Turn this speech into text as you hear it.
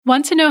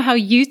Want to know how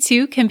you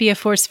too can be a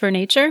force for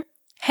nature?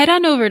 Head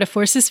on over to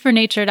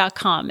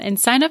forcesfornature.com and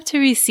sign up to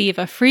receive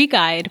a free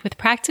guide with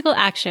practical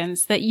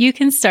actions that you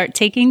can start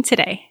taking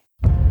today.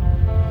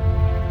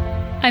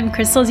 I'm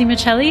Crystal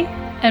DiMicheli,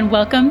 and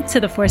welcome to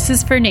the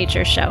Forces for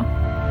Nature show.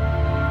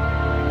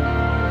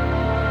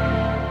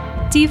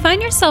 Do you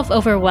find yourself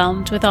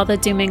overwhelmed with all the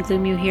doom and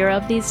gloom you hear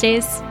of these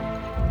days?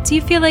 Do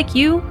you feel like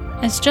you,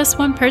 as just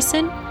one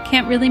person,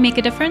 can't really make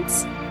a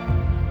difference?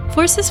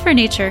 Forces for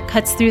Nature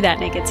cuts through that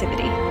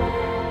negativity.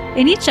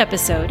 In each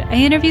episode, I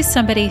interview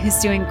somebody who's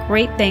doing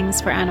great things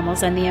for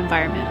animals and the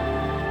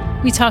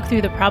environment. We talk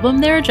through the problem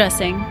they're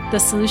addressing, the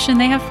solution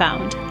they have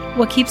found,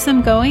 what keeps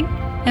them going,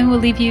 and we'll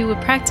leave you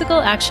with practical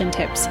action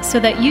tips so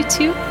that you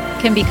too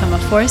can become a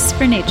force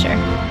for nature.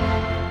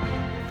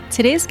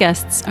 Today's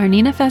guests are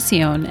Nina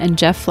Facione and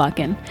Jeff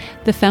Flocken,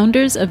 the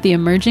founders of the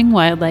Emerging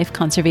Wildlife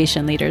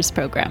Conservation Leaders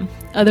Program,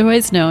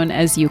 otherwise known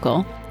as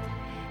EWCL.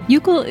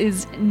 EWCL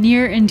is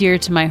near and dear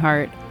to my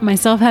heart,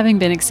 myself having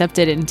been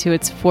accepted into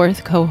its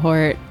fourth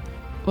cohort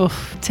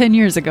 10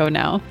 years ago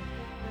now.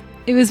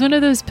 It was one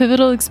of those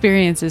pivotal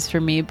experiences for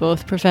me,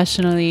 both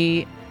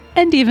professionally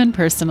and even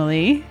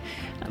personally.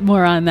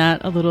 More on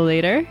that a little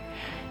later.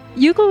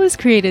 EWCL was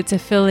created to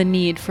fill a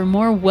need for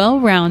more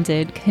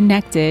well-rounded,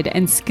 connected,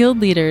 and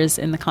skilled leaders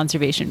in the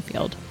conservation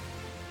field.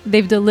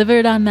 They've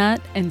delivered on that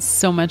and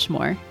so much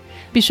more.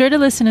 Be sure to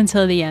listen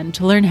until the end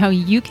to learn how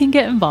you can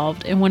get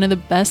involved in one of the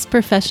best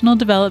professional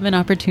development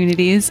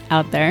opportunities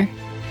out there.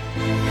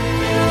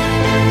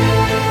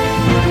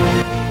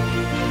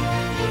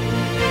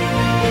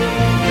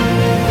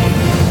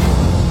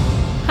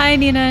 Hi,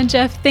 Nina and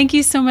Jeff. Thank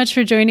you so much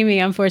for joining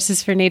me on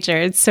Forces for Nature.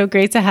 It's so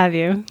great to have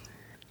you.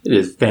 It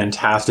is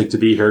fantastic to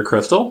be here,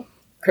 Crystal.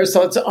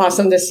 Crystal, it's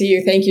awesome to see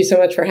you. Thank you so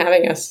much for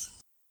having us.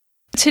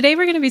 Today,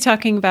 we're going to be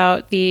talking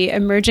about the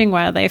Emerging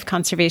Wildlife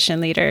Conservation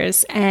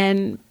Leaders.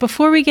 And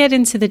before we get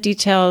into the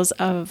details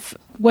of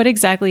what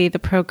exactly the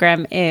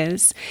program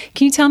is,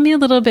 can you tell me a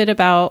little bit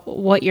about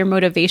what your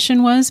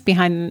motivation was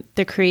behind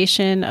the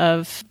creation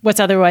of what's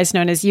otherwise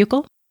known as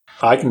EWCL?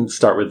 I can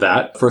start with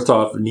that. First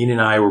off, Nina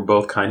and I were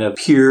both kind of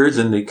peers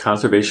in the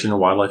conservation and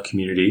wildlife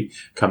community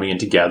coming in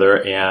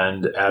together.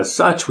 And as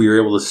such, we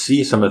were able to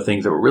see some of the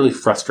things that were really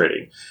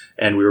frustrating.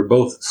 And we were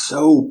both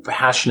so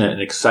passionate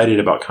and excited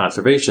about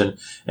conservation,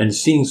 and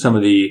seeing some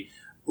of the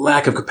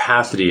lack of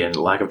capacity and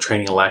lack of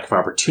training and lack of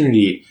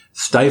opportunity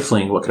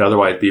stifling what could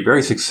otherwise be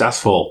very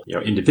successful,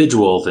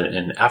 individuals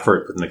and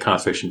effort within the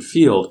conservation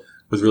field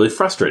was really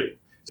frustrating.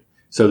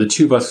 So the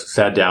two of us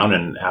sat down,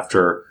 and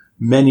after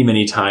many,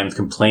 many times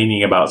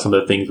complaining about some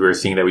of the things we were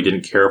seeing that we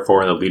didn't care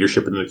for in the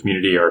leadership in the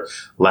community or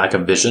lack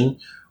of vision,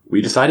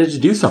 we decided to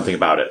do something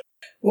about it.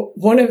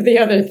 One of the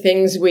other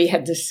things we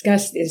had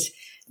discussed is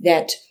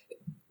that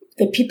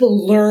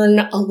people learn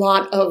a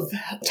lot of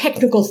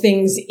technical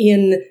things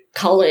in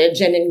college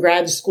and in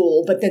grad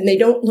school, but then they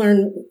don't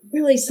learn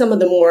really some of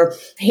the more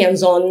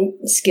hands-on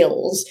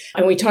skills.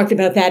 And we talked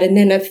about that. And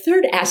then a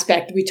third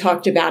aspect we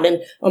talked about,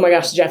 and oh my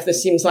gosh, Jeff,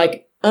 this seems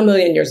like a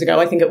million years ago.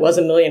 I think it was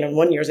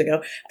 1,000,001 years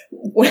ago.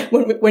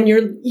 When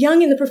you're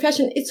young in the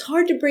profession, it's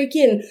hard to break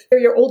in.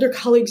 Your older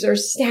colleagues are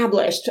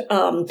established.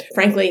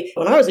 Frankly,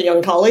 when I was a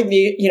young colleague,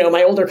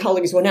 my older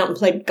colleagues went out and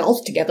played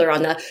golf together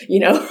on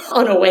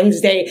a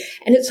Wednesday.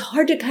 And it's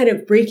hard to kind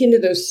of break into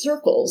those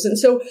circles. And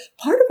so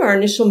part of our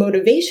initial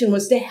motivation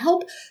was to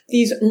help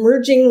these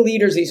emerging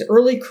leaders, these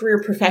early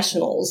career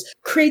professionals,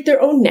 create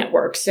their own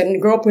networks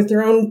and grow up with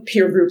their own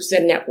peer groups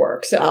and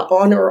networks,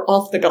 on or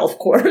off the golf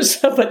course,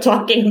 but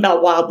talking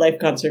about wildlife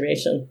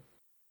conservation.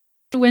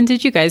 When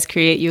did you guys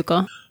create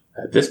EWCL?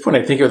 At this point,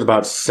 I think it was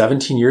about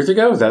 17 years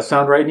ago. Does that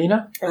sound right,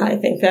 Nina? I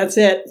think that's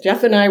it.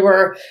 Jeff and I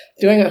were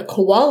doing a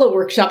koala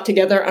workshop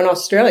together in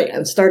Australia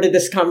and started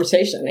this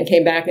conversation and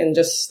came back and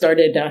just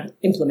started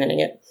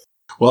implementing it.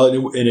 Well,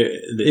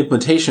 the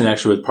implementation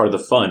actually was part of the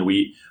fun.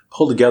 We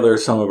pulled together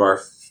some of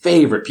our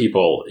favorite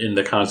people in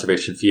the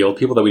conservation field,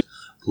 people that we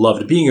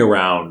loved being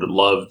around,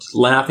 loved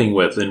laughing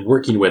with and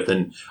working with,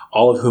 and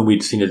all of whom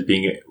we'd seen as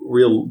being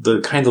the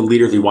kinds of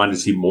leaders we wanted to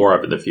see more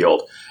of in the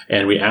field.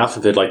 And we asked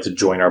if they'd like to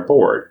join our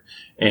board.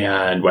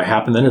 And what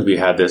happened then is we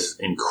had this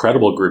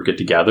incredible group get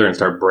together and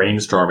start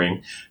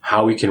brainstorming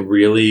how we can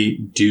really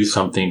do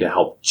something to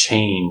help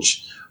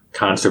change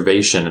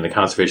conservation and the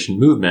conservation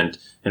movement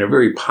in a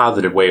very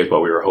positive way is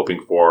what we were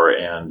hoping for.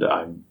 And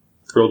I'm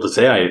thrilled to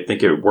say I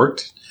think it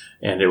worked.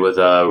 And it was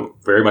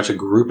very much a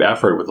group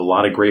effort with a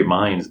lot of great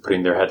minds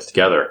putting their heads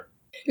together.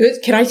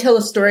 Can I tell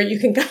a story? You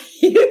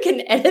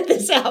can edit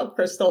this out,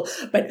 Crystal.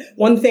 But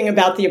one thing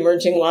about the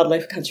Emerging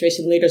Wildlife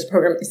Conservation Leaders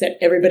Program is that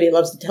everybody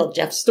loves to tell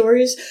Jeff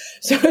stories.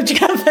 So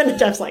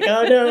Jeff's like,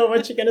 oh no,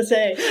 what you gonna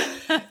say?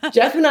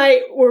 Jeff and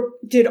I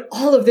did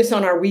all of this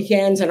on our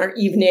weekends and our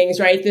evenings,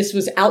 right? This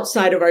was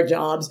outside of our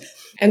jobs.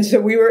 And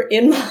so we were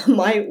in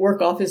my work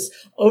office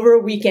over a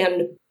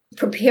weekend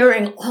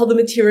preparing all the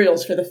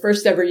materials for the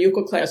first ever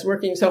UCL class,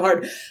 working so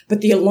hard. But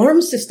the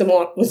alarm system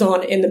was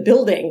on in the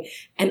building,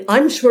 and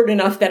I'm short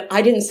enough that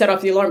I didn't set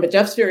off the alarm, but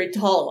Jeff's very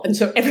tall. And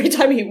so every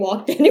time he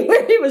walked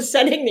anywhere, he was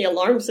setting the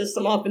alarm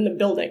system off in the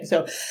building.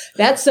 So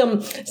that's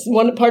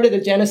one part of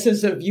the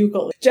genesis of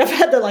UCL. Jeff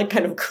had to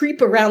kind of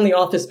creep around the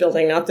office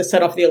building not to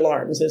set off the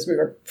alarms as we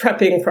were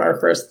prepping for our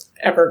first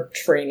ever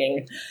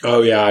training.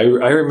 Oh, yeah. I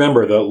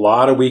remember a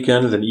lot of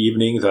weekends and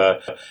evenings.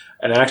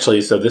 And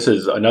actually, so this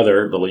is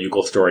another little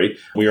UCL story.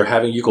 We were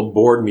having a UCL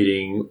board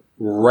meeting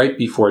right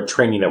before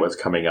training that was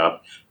coming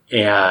up.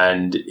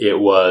 And it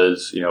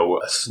was,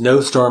 a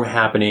snowstorm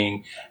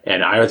happening.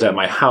 And I was at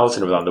my house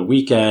and it was on the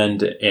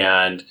weekend.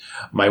 And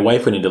my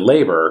wife went into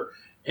labor.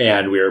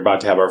 And we were about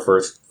to have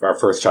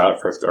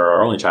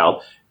our only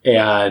child.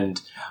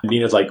 And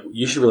Nina's like,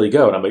 you should really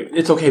go. And I'm like,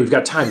 it's okay. We've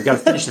got time. We've got to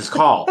finish this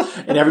call.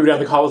 And everybody on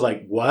the call was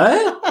like,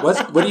 what?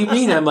 What do you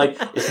mean? And I'm like,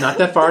 it's not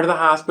that far to the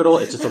hospital.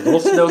 It's just a little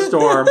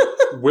snowstorm.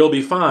 We'll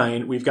be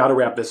fine. We've got to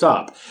wrap this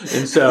up.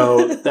 And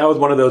so that was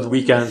one of those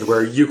weekends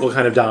where UCL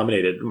kind of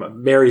dominated.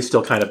 Mary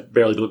still kind of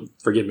barely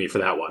forgive me for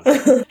that one.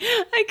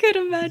 I could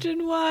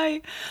imagine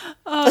why.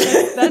 Oh,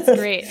 that's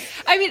great.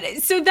 I mean,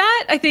 so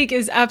that I think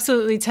is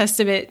absolutely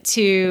testament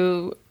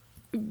to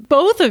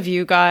both of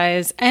you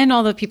guys and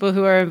all the people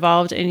who are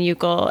involved in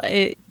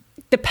UCL.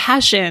 The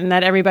passion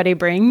that everybody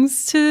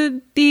brings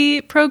to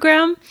the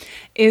program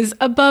is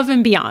above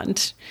and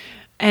beyond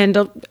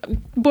and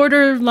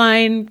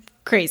borderline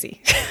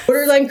crazy.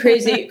 Borderline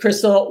crazy,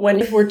 Crystal.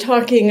 When we're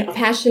talking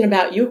passion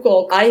about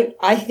UCL,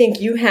 I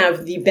think you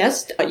have the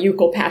best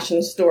UCL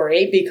passion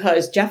story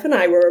because Jeff and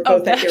I were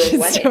both at your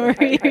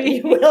wedding. Are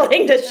you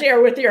willing to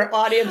share with your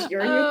audience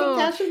your UCL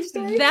passion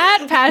story?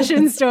 That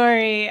passion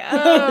story.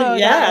 Oh,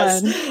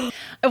 yes.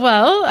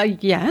 Well,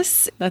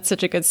 yes, that's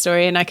such a good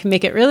story. And I can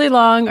make it really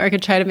long or I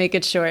could try to make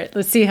it short.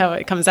 Let's see how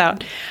it comes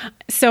out.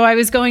 So I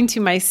was going to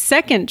my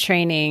second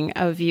training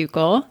of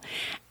UCL.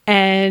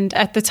 And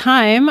at the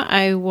time,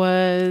 I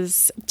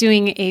was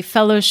doing a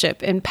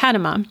fellowship in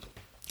Panama.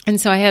 And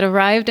so I had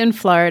arrived in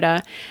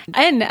Florida.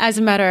 And as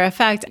a matter of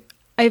fact,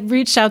 I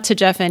reached out to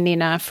Jeff and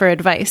Nina for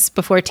advice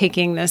before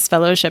taking this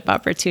fellowship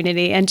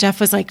opportunity. And Jeff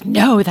was like,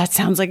 no,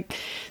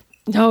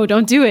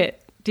 don't do it.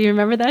 Do you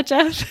remember that,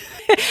 Jeff?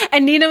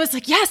 And Nina was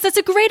like, yes, that's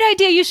a great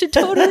idea. You should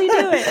totally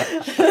do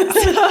it.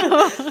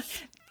 So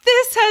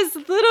this has a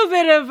little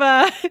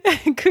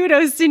bit of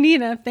kudos to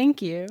Nina.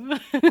 Thank you.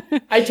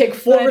 I take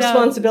full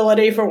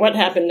responsibility for what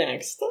happened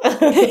next.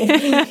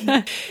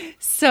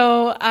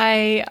 So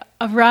I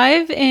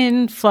arrive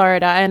in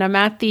Florida and I'm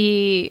at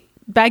the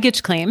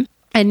baggage claim.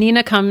 And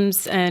Nina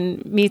comes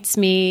and meets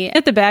me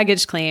at the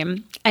baggage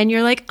claim. And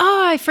you're like,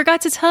 oh, I forgot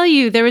to tell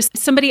you, there was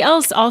somebody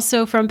else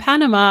also from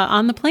Panama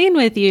on the plane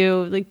with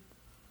you. Like,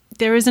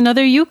 there was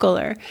another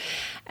UCLer.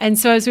 And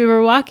so as we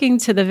were walking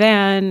to the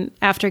van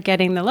after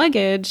getting the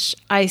luggage,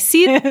 I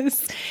see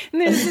this.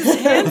 And there's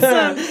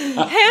this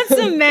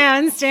handsome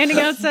man standing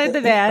outside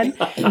the van.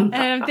 And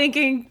I'm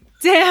thinking,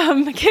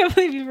 damn, I can't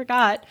believe you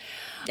forgot.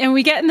 And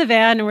we get in the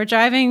van and we're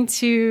driving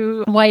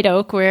to White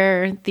Oak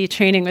where the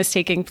training was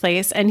taking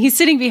place. And he's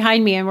sitting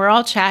behind me and we're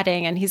all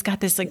chatting. And he's got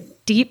this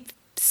deep,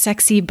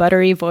 sexy,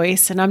 buttery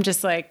voice. And I'm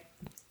just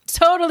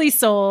totally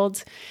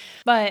sold.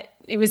 But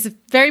it was a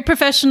very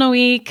professional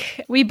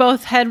week. We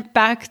both head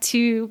back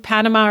to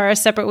Panama our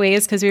separate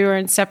ways because we were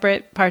in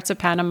separate parts of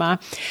Panama.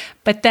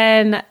 But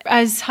then,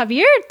 as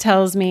Javier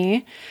tells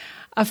me,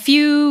 a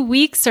few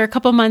weeks or a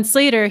couple months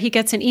later, he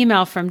gets an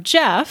email from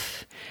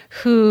Jeff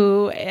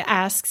who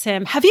asks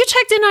him, have you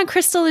checked in on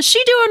Crystal? Is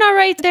she doing all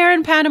right there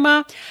in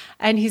Panama?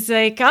 And he's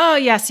like, oh,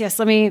 yes.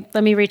 Let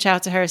me reach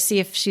out to her, see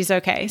if she's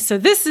okay. So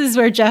this is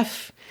where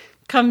Jeff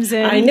comes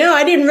in. I know.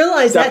 I didn't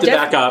realize that.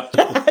 Back up.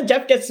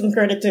 Jeff gets some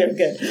credit too.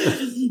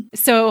 Good.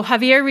 So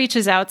Javier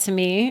reaches out to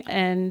me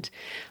and,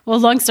 well,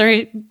 long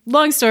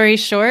story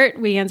short,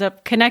 we end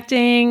up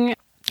connecting.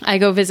 I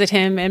go visit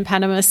him in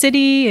Panama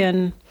City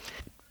and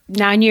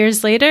 9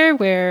 years later,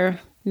 we're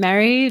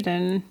married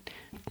and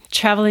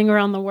traveling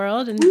around the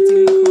world and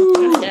doing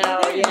cool things.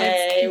 Oh,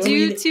 yay.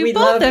 Due to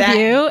both of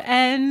you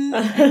and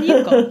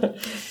UCL.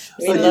 It's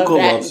a UCL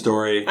love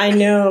story. I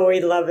know.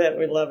 We love it.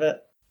 We love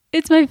it.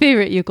 It's my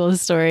favorite UCL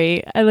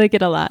story. I like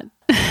it a lot.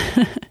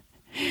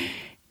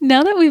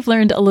 Now that we've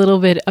learned a little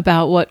bit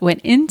about what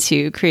went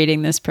into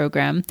creating this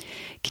program,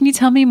 can you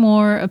tell me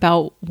more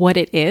about what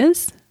it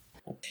is?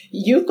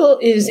 UCL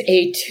is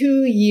a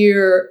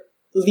 2-year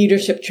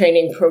leadership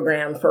training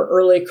program for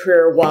early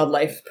career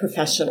wildlife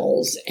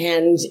professionals.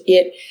 And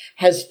it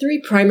has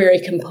 3 primary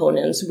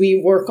components. We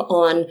work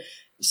on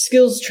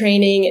skills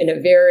training in a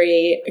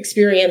very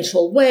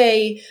experiential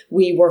way.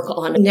 We work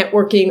on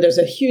networking. There's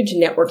a huge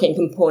networking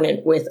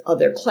component with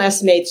other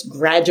classmates,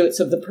 graduates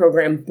of the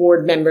program,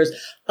 board members,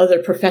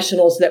 other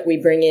professionals that we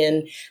bring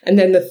in. And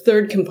then the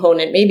third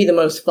component, maybe the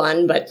most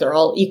fun, but they're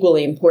all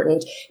equally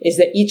important, is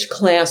that each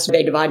class,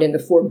 they divide into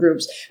 4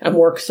 groups and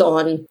works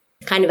on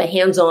kind of a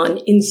hands-on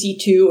in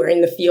situ or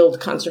in the field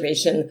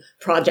conservation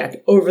project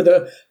over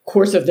the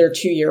course of their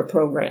 2-year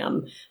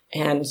program.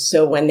 And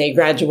so when they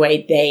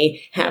graduate,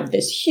 they have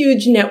this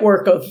huge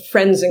network of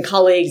friends and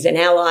colleagues and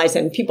allies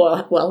and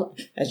people, well,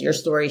 as your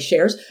story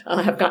shares,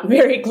 have gotten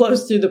very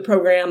close through the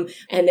program.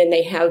 And then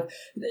they have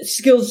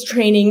skills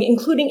training,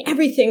 including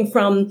everything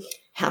from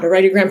how to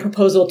write a grant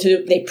proposal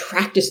to they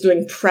practice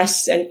doing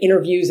press and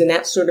interviews and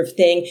that sort of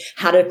thing,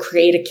 how to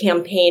create a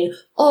campaign,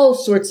 all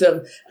sorts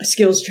of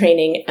skills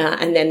training.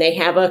 And then they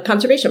have a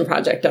conservation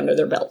project under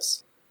their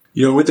belts.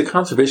 You know, with the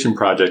conservation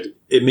project,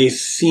 it may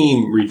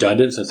seem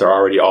redundant since they're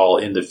already all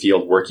in the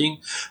field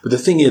working. But the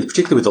thing is,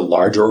 particularly with the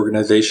larger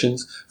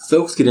organizations,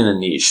 folks get in a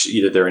niche.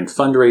 Either they're in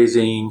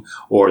fundraising,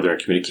 or they're in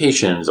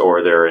communications,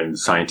 or they're in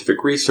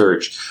scientific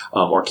research,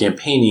 or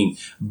campaigning.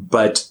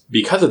 But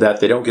because of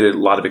that, they don't get a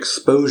lot of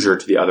exposure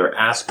to the other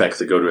aspects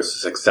that go to a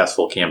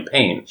successful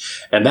campaign.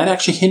 And that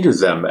actually hinders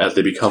them as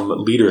they become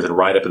leaders and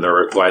rise up in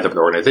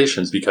their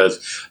organizations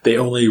because they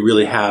only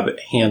really have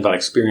hands-on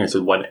experience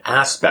with one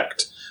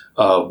aspect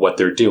of what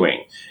they're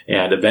doing.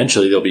 And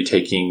eventually they'll be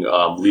taking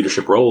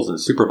leadership roles and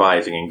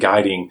supervising and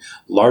guiding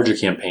larger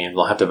campaigns.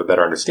 They'll have to have a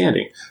better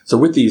understanding. So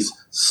with these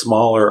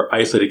smaller,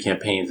 isolated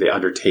campaigns they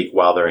undertake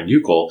while they're in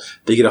UCOL,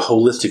 they get a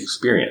holistic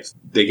experience.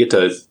 They get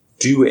to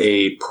do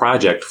a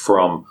project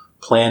from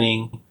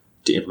planning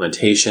to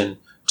implementation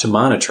to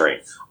monitoring,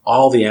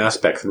 all the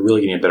aspects, and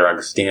really getting a better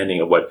understanding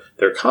of what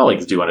their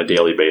colleagues do on a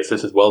daily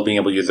basis, as well as being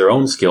able to use their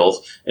own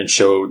skills and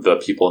show the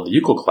people in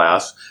the UCOL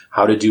class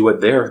how to do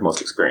what they're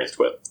most experienced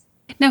with.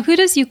 Now, who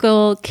does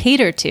UCOL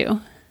cater to?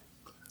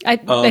 I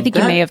think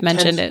you may have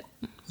mentioned it.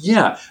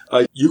 Yeah.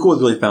 UCOL was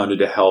really founded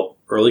to help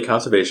early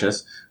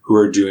conservationists who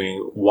are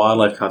doing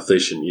wildlife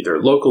conservation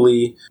either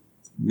locally,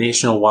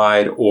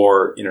 nationwide,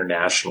 or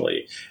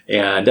internationally.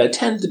 And that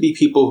tends to be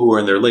people who are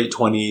in their late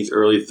 20s,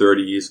 early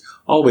 30s,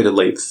 all the way to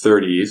late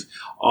 30s.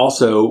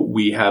 Also,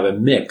 we have a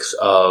mix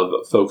of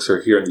folks who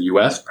are here in the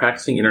U.S.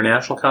 practicing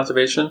international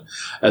conservation,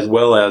 as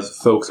well as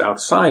folks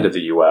outside of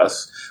the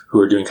U.S. who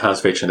are doing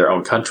conservation in their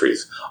own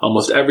countries.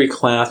 Almost every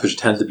class, which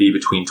tends to be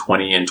between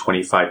 20 and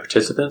 25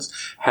 participants,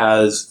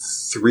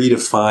 has 3 to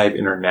 5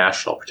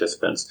 international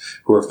participants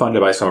who are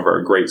funded by some of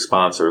our great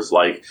sponsors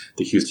like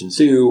the Houston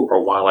Zoo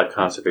or Wildlife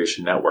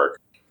Conservation Network.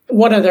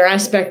 One other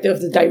aspect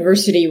of the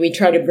diversity we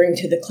try to bring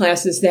to the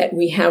class is that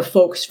we have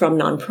folks from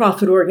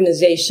nonprofit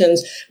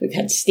organizations. We've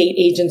had state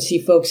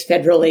agency folks,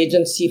 federal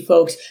agency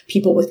folks,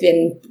 people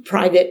within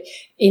private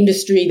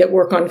industry that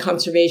work on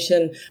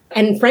conservation.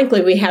 And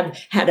frankly, we have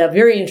had a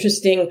very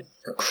interesting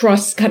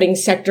cross-cutting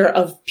sector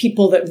of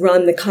people that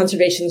run the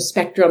conservation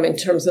spectrum in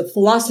terms of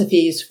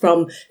philosophies,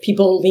 from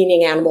people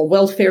leaning animal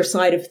welfare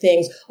side of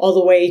things all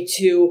the way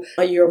to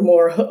your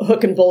more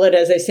hook and bullet,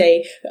 as I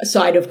say,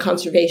 side of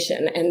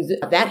conservation. And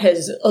that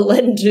has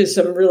led to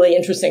some really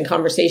interesting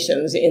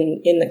conversations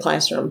in the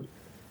classroom.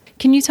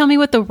 Can you tell me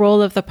what the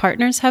role of the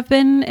partners have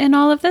been in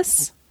all of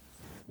this?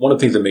 One of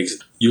the things that makes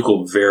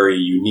UCOL very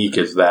unique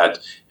is that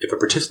if a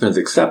participant is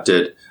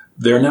accepted,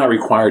 they're not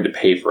required to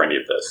pay for any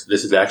of this.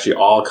 This is actually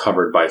all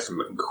covered by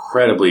some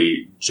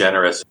incredibly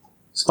generous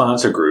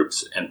sponsor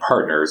groups and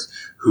partners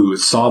who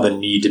saw the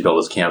need to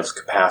build this campus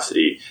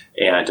capacity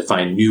and to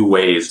find new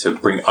ways to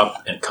bring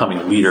up and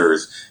coming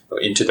leaders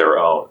into their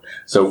own.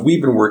 So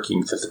we've been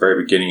working since the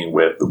very beginning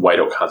with the White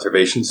Oak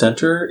Conservation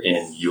Center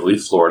in Yulee,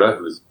 Florida,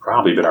 who's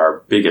probably been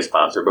our biggest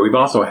sponsor, but we've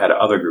also had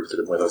other groups that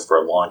have been with us for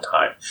a long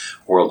time.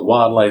 World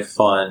Wildlife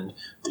Fund,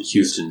 the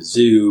Houston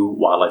Zoo,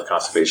 Wildlife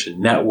Conservation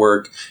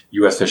Network,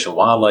 U.S. Fish and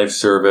Wildlife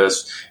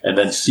Service, and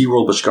then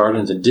SeaWorld, Busch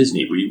Gardens, and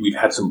Disney. We've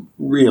had some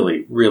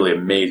really, really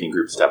amazing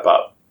groups step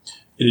up.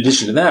 In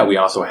addition to that, we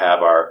also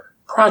have our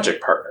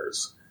project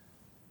partners.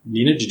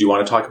 Nina, did you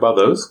want to talk about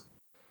those?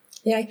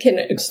 Yeah, I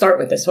can start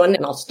with this one,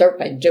 and I'll start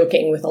by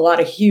joking with a lot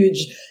of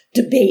huge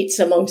debates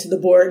amongst the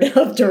board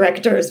of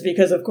directors,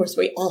 because of course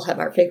we all have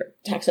our favorite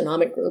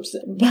taxonomic groups.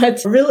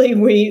 But really,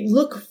 we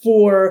look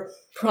for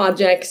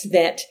projects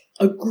that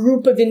a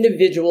group of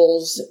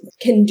individuals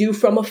can do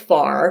from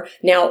afar.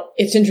 Now,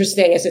 it's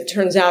interesting, as it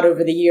turns out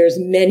over the years,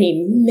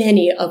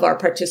 many of our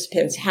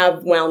participants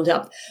have wound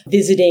up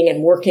visiting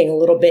and working a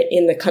little bit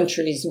in the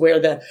countries where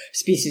the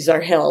species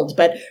are held.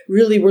 But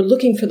really, we're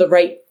looking for the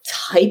right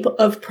type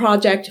of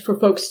project for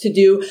folks to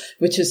do,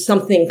 which is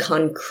something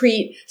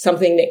concrete,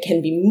 something that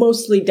can be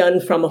mostly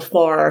done from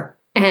afar,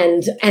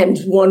 and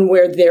one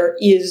where there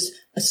is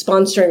a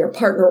sponsoring or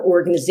partner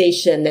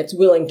organization that's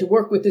willing to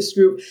work with this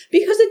group,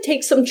 because it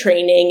takes some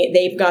training.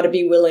 They've got to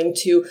be willing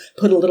to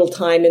put a little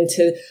time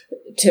into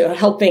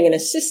helping and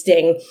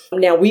assisting.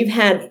 Now, we've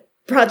had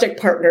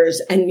project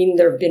partners. I mean,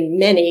 there have been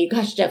many.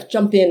 Gosh, Jeff,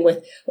 jump in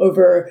with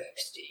over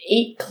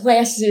 8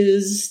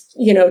 classes,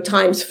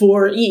 times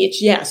 4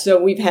 each. Yeah.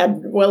 So we've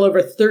had well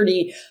over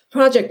 30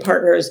 project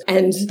partners,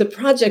 and the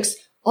projects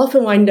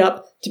often wind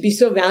up to be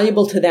so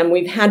valuable to them.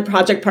 We've had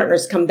project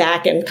partners come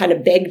back and kind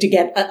of beg to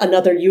get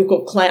another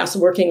UCOL class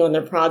working on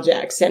their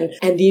projects. And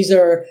these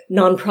are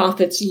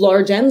nonprofits,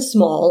 large and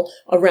small,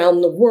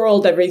 around the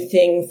world,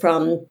 everything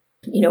from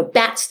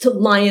bats to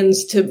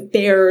lions to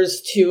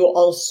bears to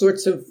all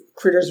sorts of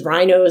Critters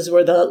Rhinos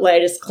were the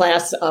latest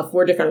class of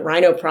 4 different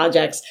rhino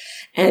projects.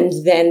 And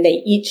then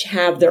they each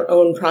have their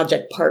own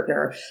project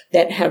partner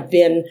that have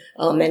been,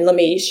 and let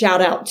me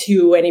shout out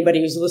to anybody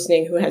who's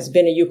listening who has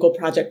been a UCL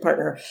project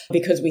partner,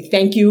 because we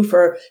thank you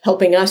for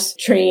helping us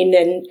train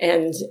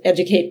and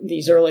educate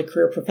these early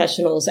career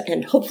professionals.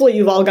 And hopefully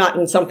you've all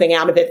gotten something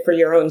out of it for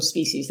your own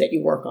species that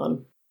you work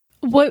on.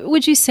 What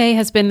would you say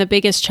has been the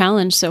biggest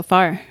challenge so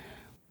far?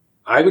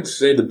 I would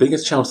say the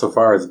biggest challenge so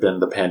far has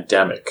been the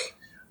pandemic.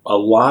 A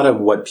lot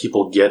of what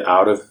people get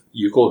out of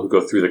UCL who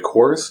go through the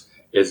course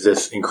is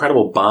this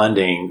incredible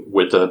bonding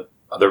with the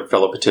other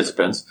fellow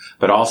participants,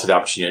 but also the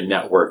opportunity to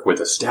network with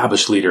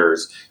established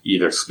leaders,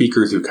 either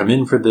speakers who come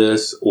in for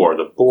this or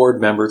the board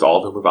members,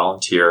 all of whom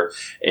volunteer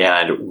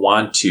and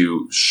want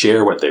to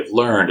share what they've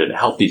learned and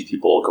help these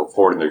people go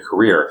forward in their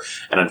career.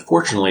 And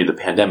unfortunately, the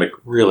pandemic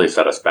really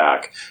set us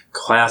back.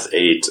 Class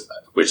 8,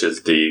 which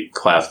is the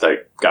class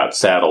that got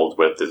saddled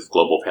with this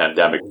global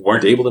pandemic,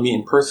 weren't able to meet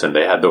in person.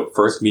 They had the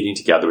first meeting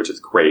together, which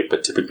is great,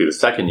 but typically the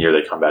second year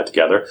they come back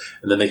together,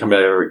 and then they come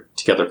back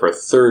together for a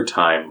third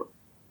time,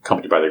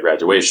 accompanied by their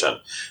graduation.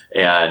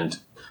 And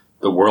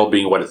the world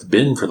being what it's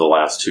been for the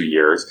last 2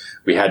 years,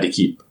 we had to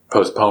keep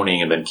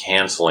postponing and then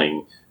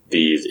canceling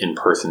these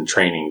in-person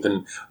trainings.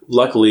 And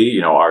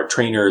luckily, our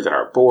trainers and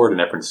our board and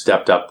everyone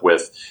stepped up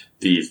with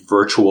these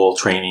virtual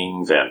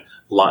trainings and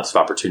lots of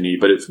opportunity,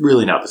 but it's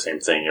really not the same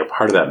thing.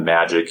 Part of that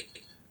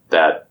magic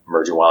that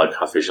emerging wildlife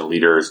conservation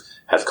leaders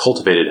has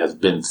cultivated has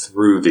been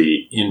through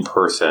the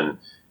in-person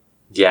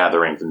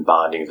gatherings and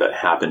bondings that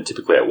happen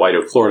typically at White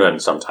Oak, Florida,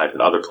 and sometimes in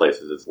other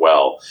places as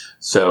well.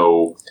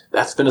 So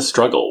that's been a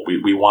struggle.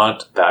 We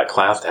want that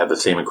class to have the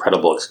same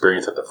incredible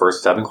experience that the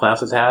first 7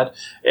 classes had,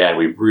 and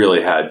we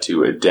really had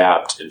to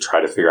adapt and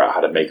try to figure out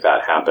how to make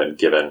that happen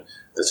given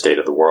the state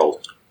of the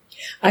world.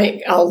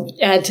 I'll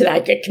add to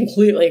that. I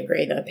completely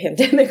agree. The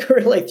pandemic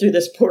really threw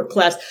this poor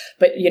class,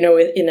 but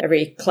in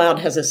every cloud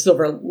has a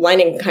silver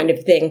lining kind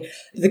of thing.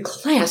 The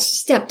class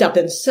stepped up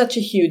in such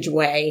a huge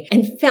way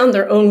and found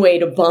their own way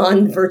to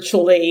bond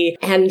virtually.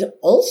 And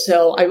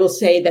also, I will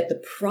say that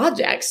the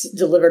projects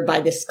delivered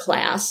by this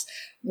class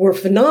were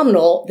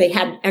phenomenal. They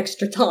had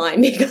extra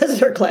time because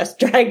their class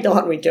dragged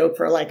on. We joke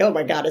for oh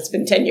my God, it's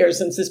been 10 years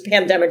since this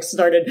pandemic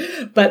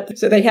started. But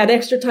so they had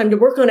extra time to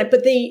work on it,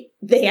 but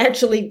they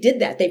actually did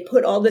that. They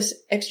put all this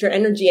extra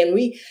energy, and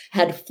we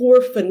had 4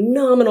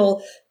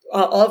 phenomenal,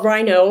 all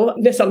rhino,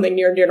 something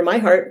near and dear to my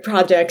heart,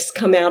 projects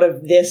come out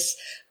of this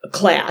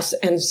class.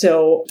 And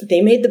so they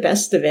made the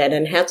best of it,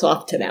 and hats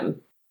off to them.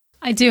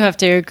 I do have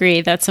to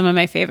agree that some of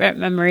my favorite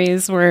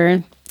memories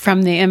were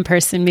from the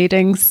in-person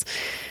meetings.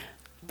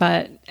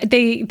 But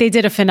they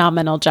did a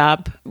phenomenal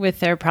job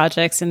with their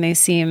projects, and they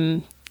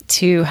seem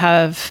to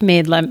have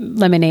made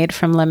lemonade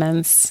from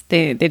lemons.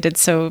 They did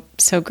so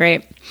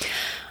great.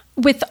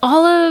 With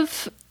all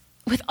of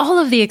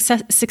the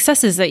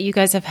successes that you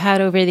guys have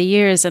had over the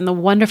years, and the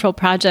wonderful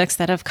projects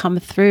that have come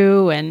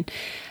through, and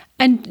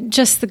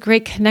just the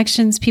great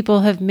connections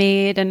people have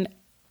made, and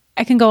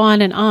I can go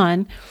on and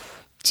on.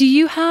 Do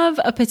you have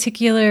a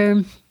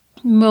particular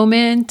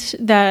moment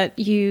that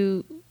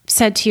you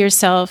said to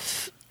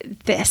yourself,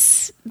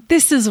 this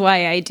is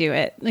why I do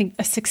it, like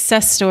a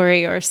success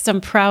story or some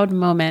proud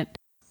moment?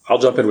 I'll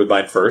jump in with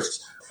mine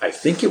first. I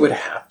think it would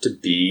have to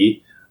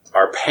be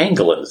our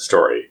pangolin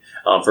story.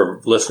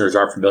 For listeners who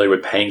aren't familiar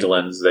with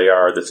pangolins, they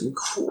are this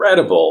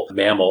incredible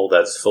mammal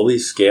that's fully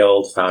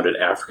scaled, found in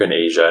Africa and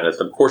Asia, and it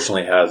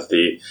unfortunately has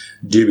the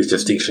dubious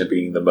distinction of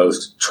being the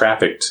most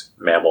trafficked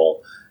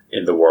mammal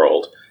in the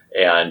world,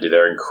 and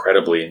they're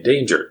incredibly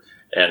endangered.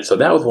 And so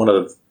that was one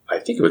of I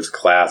think it was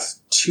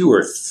class 2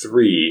 or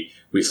 3,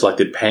 we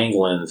selected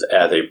pangolins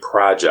as a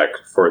project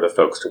for the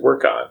folks to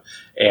work on.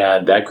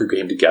 And that group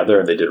came together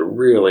and they did a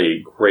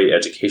really great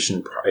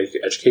educational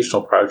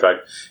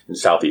project in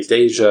Southeast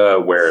Asia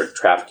where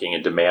trafficking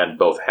and demand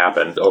both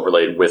happened,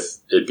 overlaid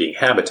with it being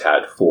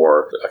habitat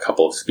for a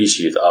couple of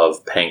species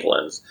of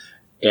pangolins.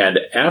 And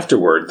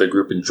afterward, the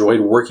group enjoyed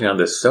working on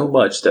this so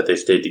much that they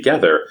stayed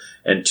together,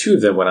 and 2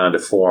 of them went on to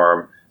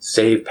form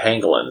Save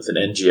Pangolins, an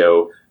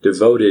NGO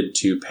devoted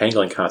to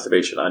pangolin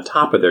conservation on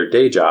top of their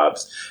day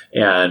jobs.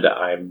 And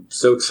I'm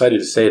so excited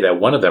to say that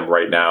one of them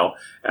right now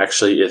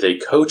actually is a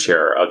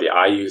co-chair of the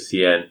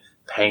IUCN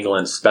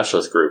Pangolin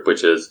Specialist Group,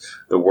 which is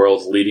the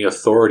world's leading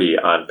authority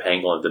on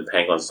pangolins and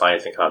pangolin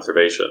science and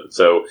conservation.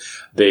 So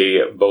they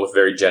both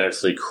very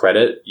generously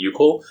credit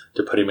UCL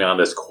to putting me on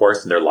this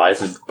course in their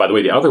lives. And by the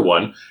way, the other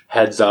one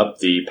heads up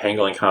the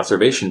Pangolin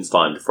Conservation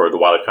Fund for the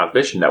Wildlife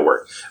Conservation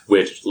Network,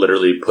 which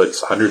literally puts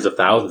hundreds of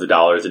thousands of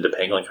dollars into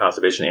pangolin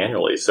conservation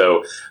annually.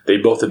 So they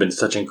both have been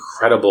such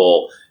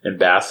incredible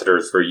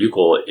ambassadors for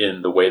UCL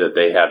in the way that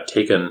they have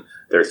taken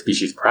their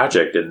species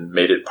project and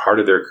made it part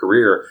of their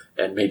career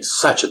and made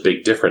such a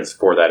big difference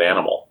for that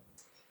animal.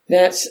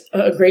 That's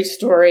a great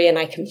story, and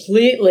I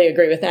completely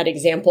agree with that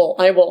example.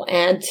 I will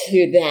add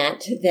to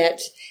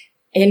that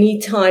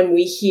anytime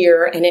we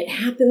hear, and it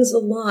happens a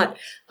lot,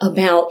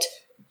 about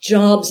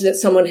jobs that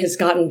someone has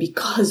gotten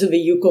because of a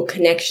UCL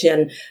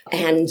connection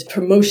and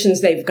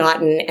promotions they've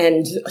gotten.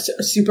 And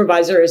a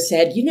supervisor has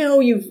said,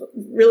 you've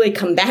really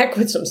come back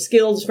with some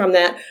skills from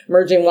that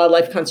Emerging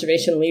Wildlife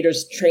Conservation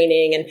Leaders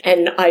training.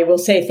 And I will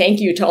say thank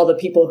you to all the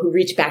people who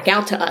reach back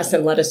out to us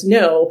and let us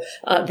know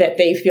that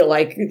they feel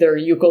like their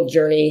UCL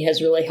journey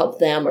has really helped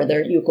them, or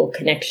their UCL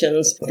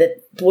connections.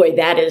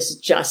 That is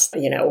just,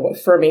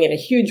 affirming in a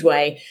huge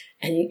way.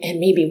 And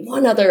maybe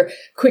one other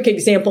quick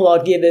example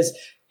I'll give is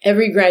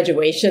every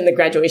graduation. The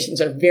graduations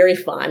are very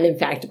fun. In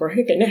fact, we're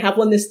going to have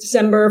one this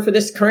December for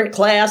this current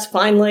class,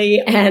 finally.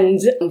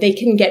 And they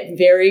can get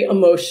very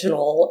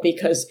emotional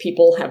because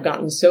people have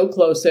gotten so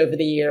close over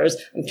the years.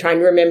 I'm trying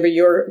to remember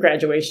your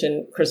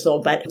graduation,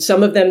 Crystal, but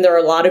some of them, there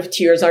are a lot of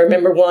tears. I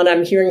remember one,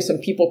 I'm hearing some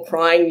people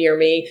crying near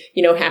me,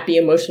 happy,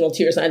 emotional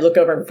tears. And I look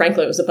over and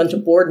frankly, it was a bunch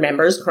of board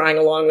members crying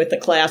along with the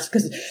class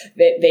because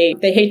they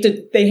hate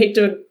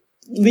to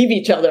leave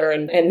each other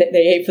and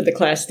they hate for the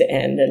class to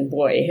end. And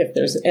boy, if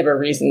there's ever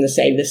reason to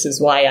say this is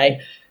why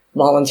I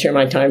volunteer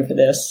my time for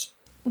this.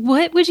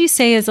 What would you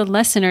say is a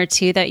lesson or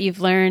two that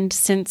you've learned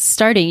since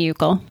starting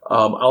UCL?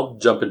 I'll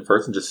jump in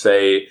first and just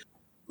say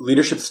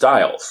leadership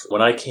styles.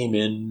 When I came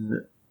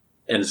in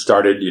and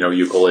started,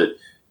 UCL,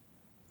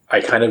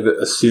 I kind of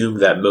assumed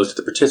that most of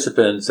the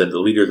participants and the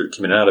leaders that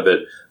came in and out of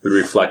it would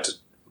reflect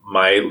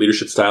my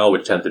leadership style,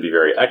 which tends to be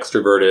very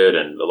extroverted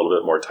and a little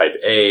bit more type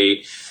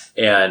A.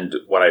 And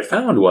what I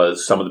found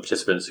was some of the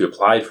participants who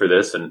applied for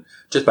this, and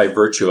just by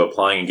virtue of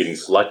applying and getting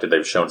selected,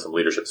 they've shown some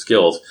leadership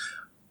skills,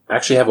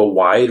 actually have a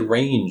wide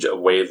range of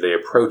ways they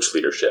approach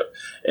leadership.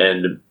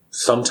 And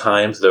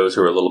sometimes those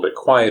who are a little bit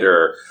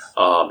quieter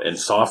and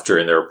softer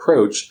in their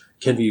approach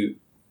can be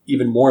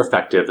even more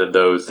effective than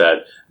those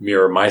that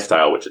mirror my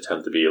style, which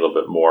tends to be a little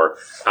bit more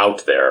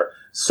out there.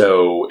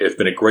 So it's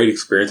been a great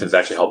experience, and it's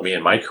actually helped me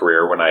in my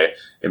career when I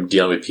am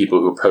dealing with people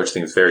who approach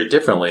things very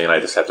differently, and I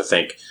just have to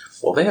think,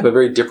 well, they have a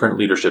very different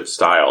leadership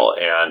style,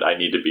 and I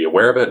need to be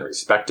aware of it and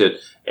respect it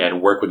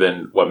and work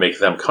within what makes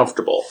them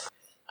comfortable.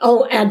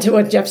 I'll add to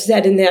what Jeff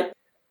said in that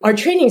our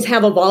trainings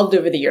have evolved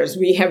over the years.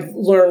 We have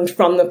learned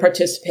from the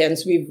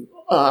participants. We've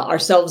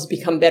ourselves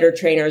become better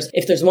trainers.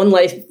 If there's one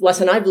life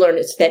lesson I've learned,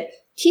 it's that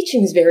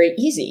teaching is very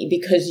easy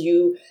because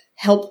you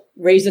help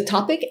raise a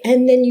topic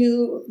and then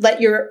you let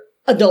your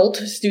adult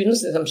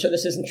students, and I'm sure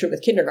this isn't true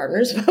with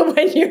kindergartners, but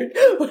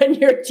when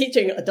you're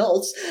teaching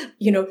adults,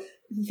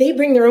 they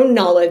bring their own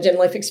knowledge and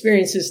life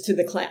experiences to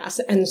the class.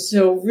 And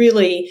so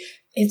really,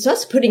 it's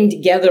us putting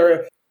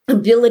together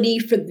ability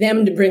for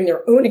them to bring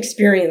their own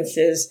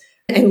experiences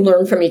and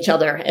learn from each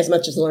other as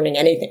much as learning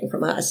anything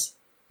from us.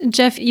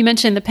 Jeff, you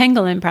mentioned the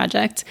Pangolin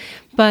Project,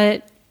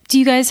 but do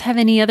you guys have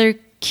any other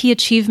key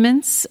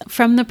achievements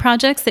from the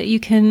projects that you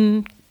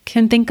can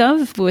think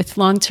of with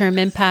long-term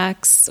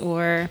impacts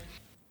or...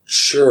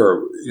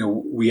 Sure.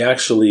 We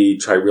actually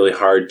try really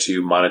hard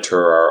to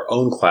monitor our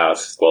own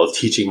class as well as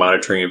teaching,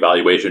 monitoring,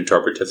 evaluation to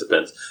our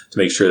participants to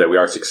make sure that we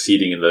are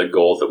succeeding in the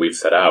goals that we've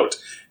set out.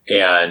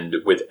 And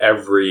with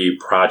every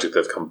project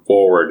that's come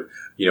forward,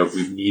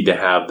 we need to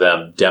have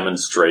them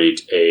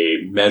demonstrate a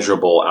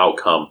measurable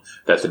outcome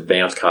that's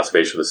advanced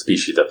conservation of the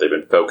species that they've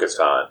been focused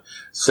on.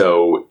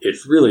 So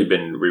it's really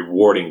been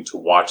rewarding to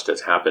watch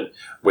this happen.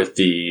 With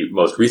the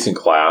most recent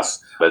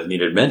class, as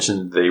Nina had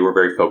mentioned, they were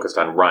very focused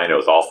on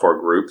rhinos, all 4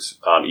 groups.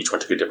 Each one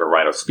took a different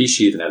rhino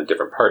species and had a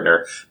different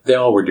partner. They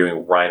all were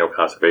doing rhino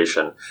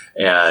conservation.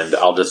 And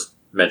I'll just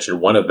mention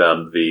one of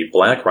them, the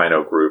black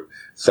rhino group,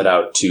 set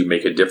out to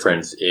make a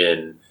difference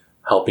in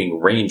helping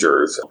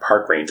rangers,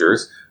 park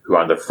rangers, who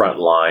are on the front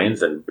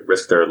lines and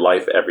risk their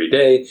life every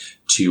day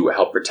to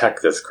help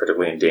protect this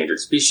critically endangered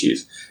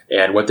species.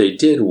 And what they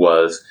did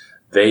was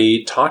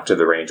they talked to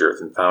the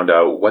rangers and found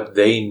out what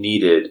they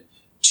needed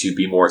to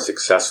be more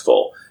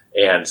successful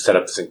and set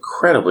up this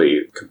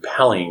incredibly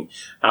compelling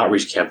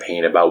outreach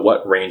campaign about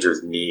what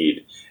rangers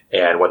need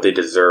and what they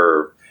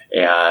deserve.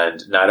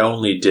 And not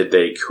only did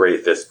they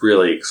create this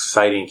really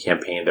exciting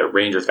campaign that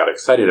rangers got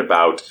excited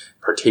about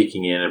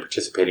partaking in and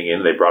participating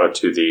in, they brought it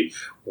to the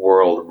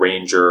World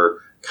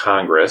Ranger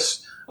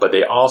Congress, but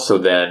they also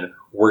then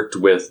worked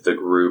with the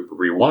group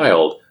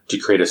Rewild to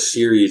create a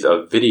series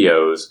of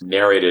videos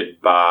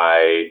narrated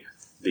by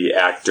the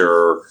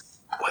actor,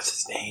 what's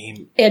his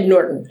name? Ed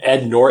Norton.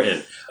 Ed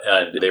Norton.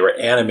 And they were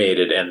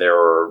animated, and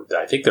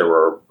I think there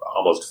were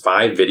almost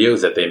 5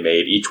 videos that they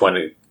made, each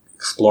one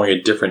exploring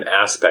a different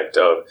aspect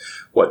of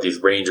what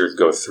these rangers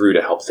go through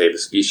to help save the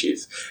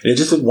species. And it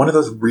just was one of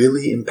those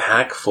really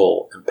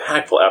impactful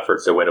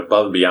efforts that went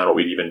above and beyond what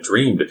we'd even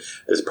dreamed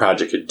this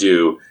project could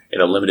do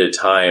in a limited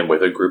time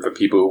with a group of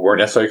people who weren't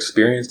necessarily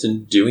experienced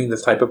in doing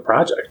this type of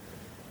project.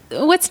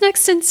 What's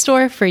next in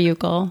store for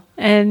UCL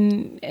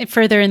and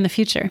further in the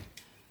future?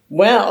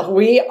 Well,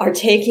 we are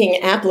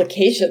taking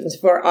applications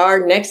for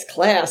our next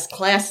class,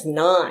 Class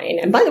 9.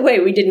 And by the way,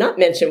 we did not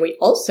mention we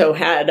also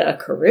had a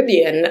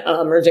Caribbean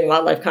Emerging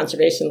Wildlife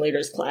Conservation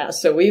Leaders class.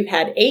 So we've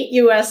had 8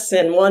 U.S.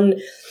 and 1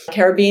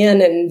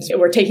 Caribbean, and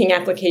we're taking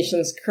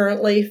applications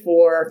currently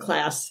for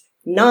Class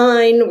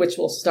 9, which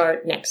will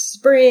start next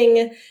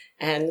spring.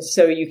 And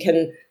so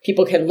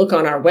people can look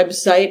on our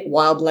website,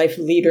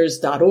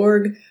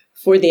 wildlifeleaders.org,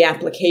 for the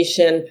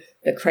application.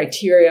 The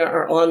criteria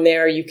are on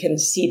there. You can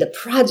see the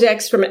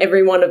projects from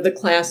every one of the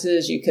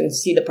classes. You can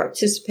see the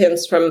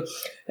participants from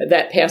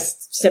that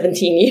past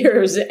 17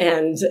 years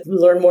and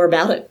learn more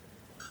about it.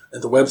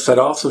 And the website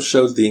also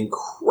shows the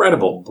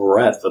incredible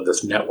breadth of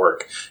this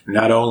network.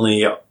 Not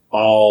only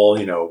all,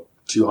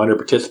 200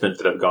 participants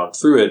that have gone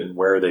through it and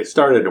where they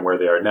started and where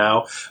they are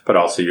now, but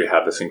also you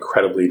have this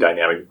incredibly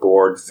dynamic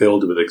board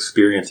filled with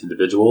experienced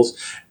individuals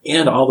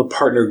and all the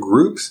partner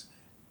groups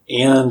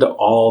and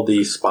all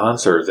the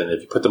sponsors. And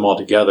if you put them all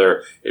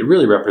together, it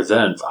really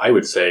represents, I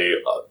would say,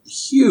 a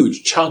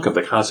huge chunk of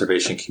the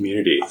conservation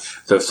community.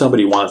 So if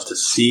somebody wants to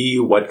see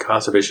what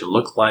conservation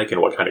looks like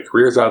and what kind of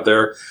careers are out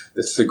there,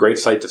 this is a great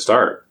site to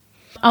start.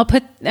 I'll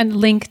put a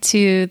link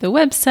to the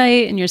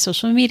website and your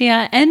social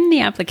media and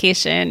the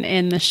application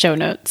in the show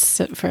notes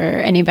for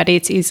anybody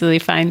to easily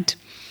find.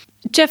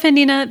 Jeff and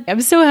Nina, I'm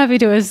so happy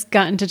to have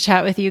gotten to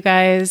chat with you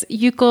guys.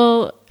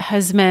 UCOL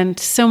has meant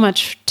so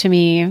much to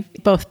me,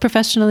 both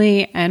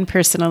professionally and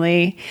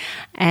personally,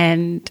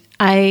 and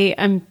I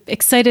am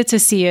excited to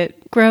see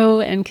it grow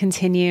and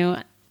continue.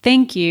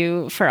 Thank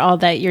you for all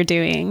that you're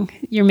doing.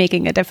 You're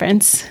making a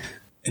difference.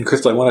 And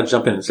Crystal, I want to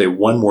jump in and say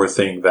one more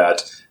thing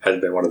that has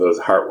been one of those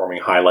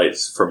heartwarming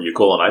highlights from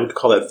UCOL, and I would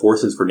call that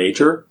Forces for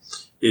Nature.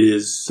 It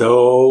is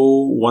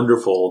so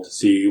wonderful to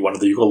see one of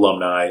the UCOL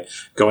alumni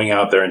going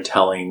out there and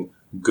telling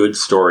good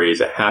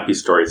stories, happy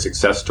stories,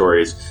 success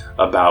stories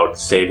about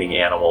saving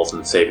animals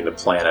and saving the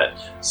planet.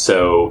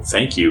 So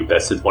thank you.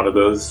 That's one of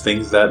those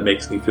things that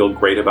makes me feel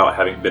great about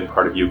having been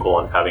part of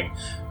UCOL and having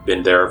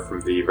been there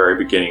from the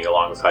very beginning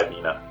alongside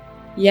Nina.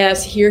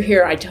 Yes,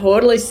 hear. I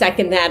totally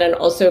second that. And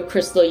also,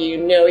 Crystal,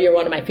 you're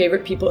one of my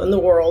favorite people in the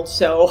world.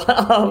 So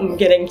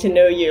getting to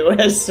know you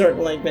has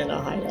certainly been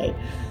a highlight.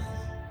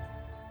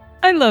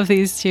 I love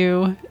these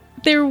two.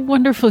 They're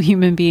wonderful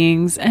human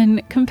beings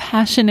and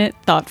compassionate,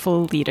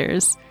 thoughtful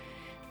leaders.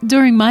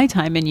 During my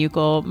time in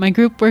UCOL, my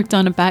group worked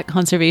on a bat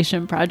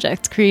conservation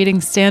project, creating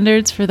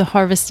standards for the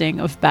harvesting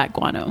of bat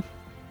guano.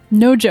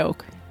 No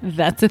joke,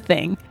 that's a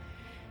thing.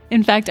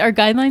 In fact, our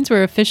guidelines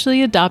were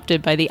officially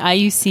adopted by the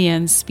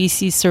IUCN's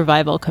Species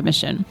Survival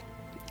Commission.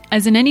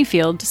 As in any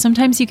field,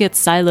 sometimes you get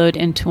siloed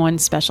into one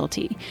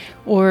specialty,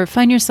 or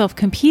find yourself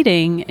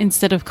competing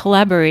instead of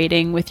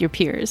collaborating with your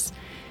peers.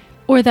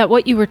 Or that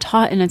what you were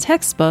taught in a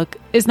textbook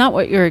is not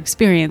what you're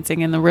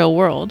experiencing in the real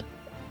world.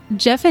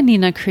 Jeff and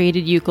Nina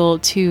created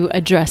UCOL to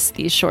address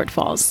these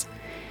shortfalls,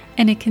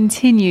 and it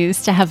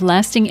continues to have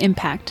lasting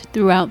impact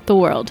throughout the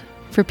world,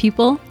 for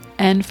people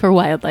and for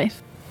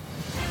wildlife.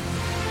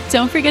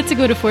 Don't forget to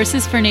go to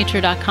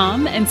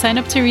forcesfornature.com and sign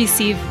up to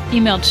receive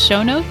emailed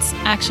show notes,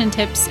 action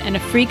tips, and a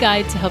free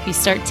guide to help you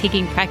start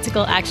taking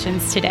practical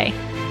actions today.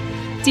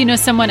 Do you know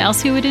someone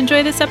else who would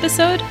enjoy this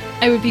episode?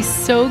 I would be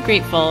so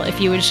grateful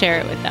if you would share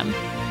it with them.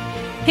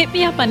 Hit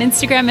me up on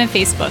Instagram and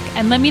Facebook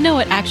and let me know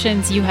what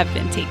actions you have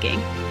been taking.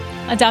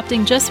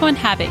 Adopting just one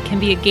habit can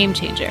be a game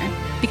changer,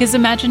 because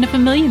imagine if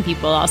 1 million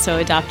people also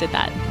adopted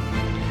that.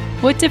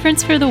 What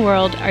difference for the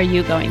world are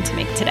you going to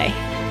make today?